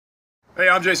Hey,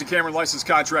 I'm Jason Cameron, licensed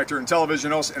contractor and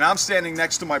television host, and I'm standing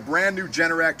next to my brand new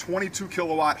Generac 22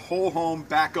 kilowatt whole home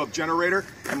backup generator.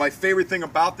 And my favorite thing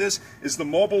about this is the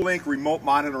Mobile Link remote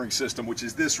monitoring system, which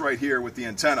is this right here with the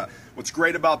antenna. What's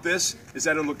great about this is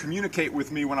that it'll communicate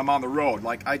with me when I'm on the road.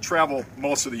 Like, I travel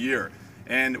most of the year,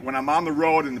 and when I'm on the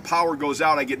road and the power goes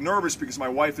out, I get nervous because my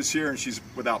wife is here and she's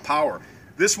without power.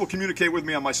 This will communicate with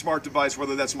me on my smart device,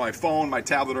 whether that's my phone, my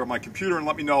tablet, or my computer, and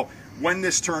let me know when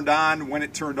this turned on, when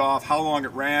it turned off, how long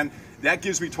it ran. That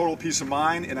gives me total peace of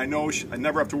mind, and I know I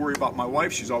never have to worry about my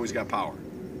wife. She's always got power.